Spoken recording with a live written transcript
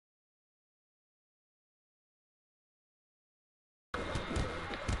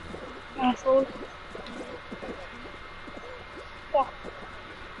Asshole. Fuck.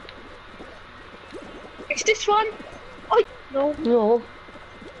 It's this one. Oh no. No.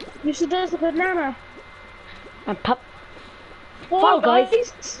 You should do the banana. And pop. Oh, Fall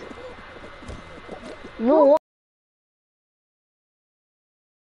guys. No.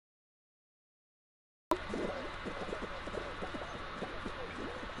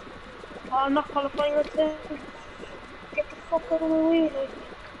 Oh, I'm not qualifying right there. Get the fuck out of my way, like.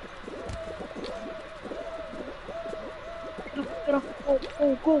 Get up,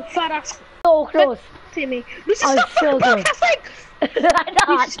 go, fat ass. So close. Spectate me. Lucy, I'm stop so fucking close. podcasting!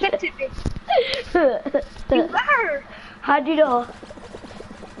 I'm You spectate me. You are. How do you know?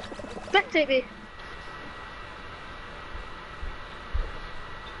 Spectate me.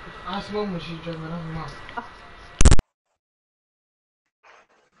 Ask mum when she's driving another mum.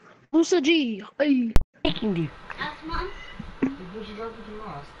 Lucy G. Ay. Taking you. Ask mom. When she driving to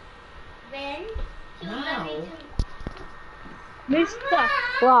last. When? She was Now? ready to... Mister.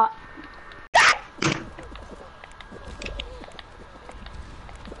 What?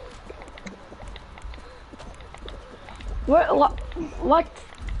 What? What?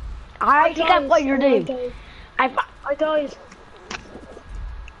 I think I've got your name. I died.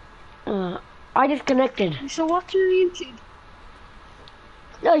 I disconnected. So what's your YouTube?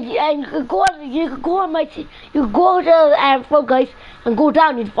 No, and you can go on. You can go on my. You go to Fall Guys and go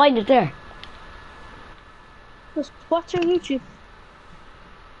down. You'll find it there. What's your YouTube?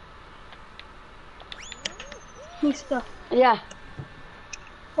 Mister. Yeah.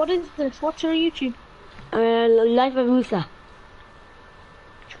 What is this? What's your YouTube? Life of Musa.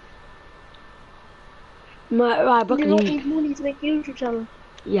 My You Brooklyn. don't need money to make a YouTube channel.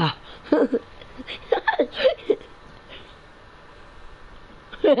 Yeah.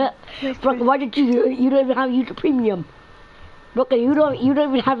 Brooklyn, why did you don't even have YouTube Premium? Brooklyn, you don't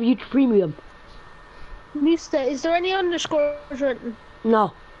even have YouTube Premium. Mister, is there any underscores written?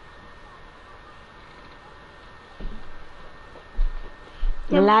 No.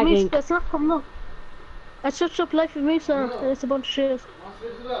 Yeah, Lagging. Mister, it's not coming up. I searched up Life of Musa and it's a bunch of shit.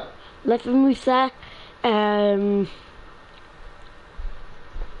 Life of Musa.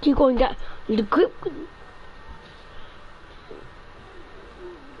 Keep going down. The quick.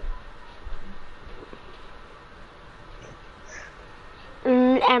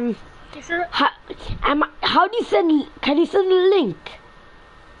 How do you send? Can you send a link?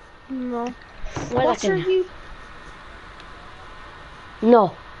 No. Well, What's your view?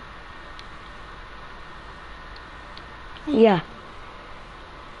 No. Yeah.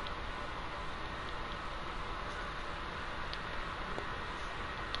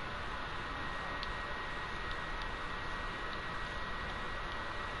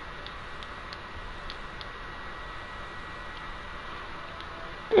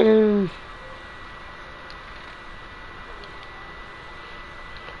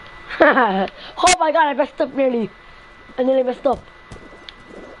 Oh my god, I messed up nearly. I nearly messed up.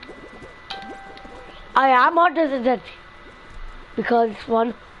 I am harder that because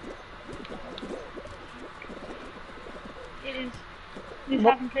one. It is. You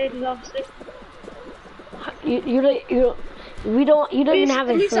haven't played it, obviously. You don't even have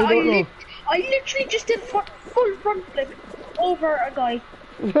it, so you don't know. I literally just did full front flip over a guy.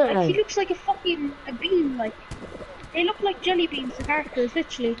 Like, he looks like a bean, like. They look like jelly beans, the characters,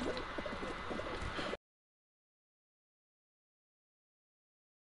 literally.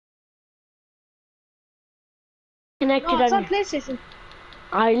 Connected. No, it's on PlayStation.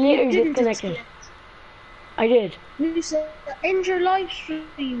 I literally disconnected. I did. You said end your live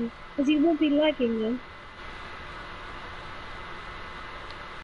stream, because you won't be lagging then.